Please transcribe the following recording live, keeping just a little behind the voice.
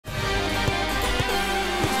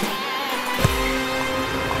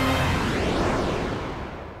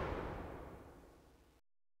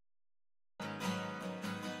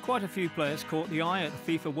Quite a few players caught the eye at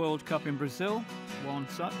the FIFA World Cup in Brazil. One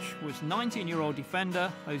such was 19-year-old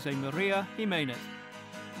defender Jose Maria Gimenez.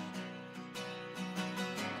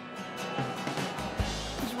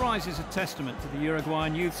 His rise is a testament to the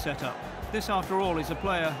Uruguayan youth setup. This, after all, is a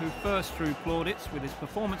player who first drew plaudits with his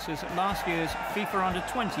performances at last year's FIFA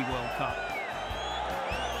Under-20 World Cup.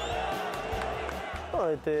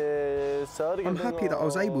 I'm happy that I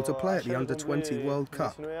was able to play at the Under-20 World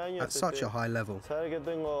Cup at such a high level.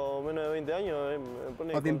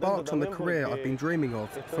 I've embarked on the career I've been dreaming of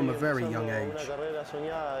from a very young age.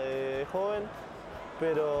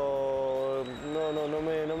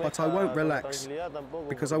 But I won't relax,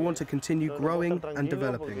 because I want to continue growing and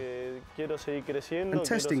developing, and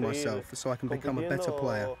testing myself so I can become a better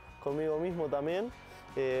player.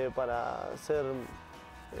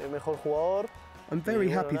 I'm very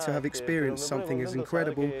happy to have experienced something as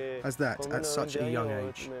incredible as that at such a young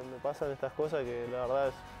age.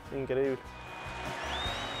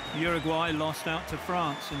 Uruguay lost out to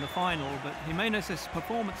France in the final, but Gimenez's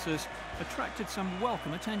performances attracted some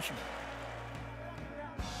welcome attention.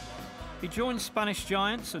 He joined Spanish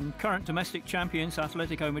giants and current domestic champions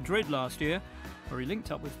Atletico Madrid last year, where he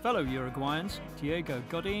linked up with fellow Uruguayans Diego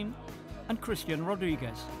Godin and Christian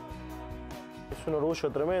Rodriguez. It's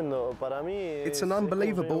an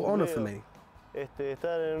unbelievable honour for me. It's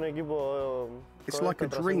like a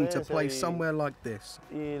dream to play somewhere like this.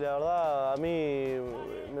 The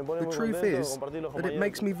truth is that it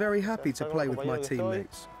makes me very happy to play with my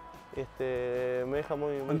teammates.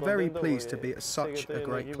 I'm very pleased to be at such a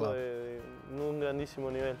great club.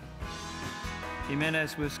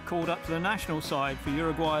 Gimenez was called up to the national side for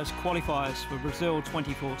Uruguay's qualifiers for Brazil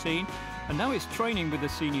 2014, and now he's training with the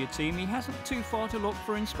senior team. He hasn't too far to look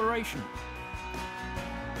for inspiration.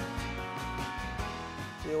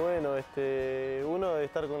 Well,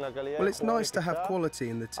 it's nice to have quality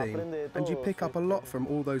in the team, and you pick up a lot from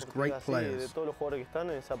all those great players.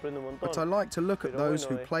 But I like to look at those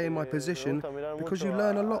who play in my position because you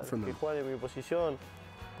learn a lot from them.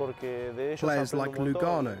 Players like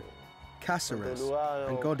Lugano, Cáceres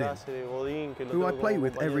and Godin, who I play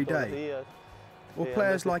with every day. Or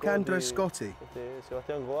players like Andres Scotti.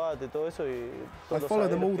 I follow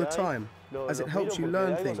them all the time, as it helps you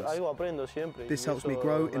learn things. This helps me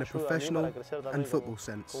grow in a professional and football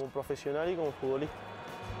sense.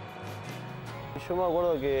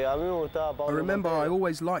 I remember I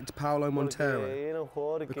always liked Paulo Montero,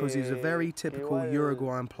 because he's a very typical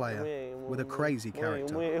Uruguayan player, with a crazy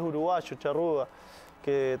character.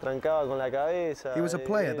 He was a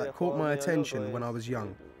player that caught my attention when I was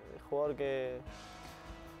young. But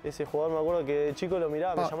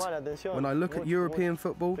when I look at European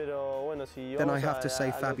football, then I have to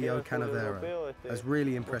say Fabio Cannavaro has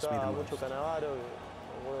really impressed me the most.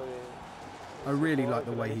 I really like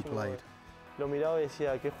the way he played.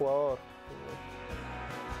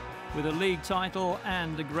 With a league title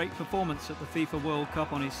and a great performance at the FIFA World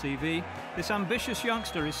Cup on his CV, this ambitious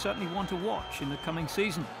youngster is certainly one to watch in the coming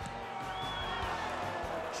season.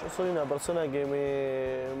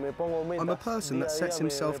 I'm a person that sets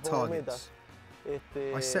himself targets.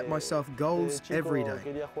 I set myself goals every day.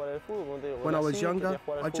 When I was younger,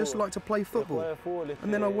 I just liked to play football,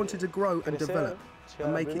 and then I wanted to grow and develop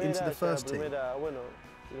and make it into the first team.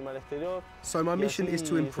 So my mission is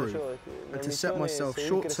to improve and to set myself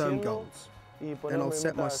short-term goals. Then I'll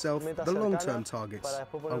set myself the long-term targets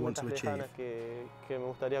I want to achieve.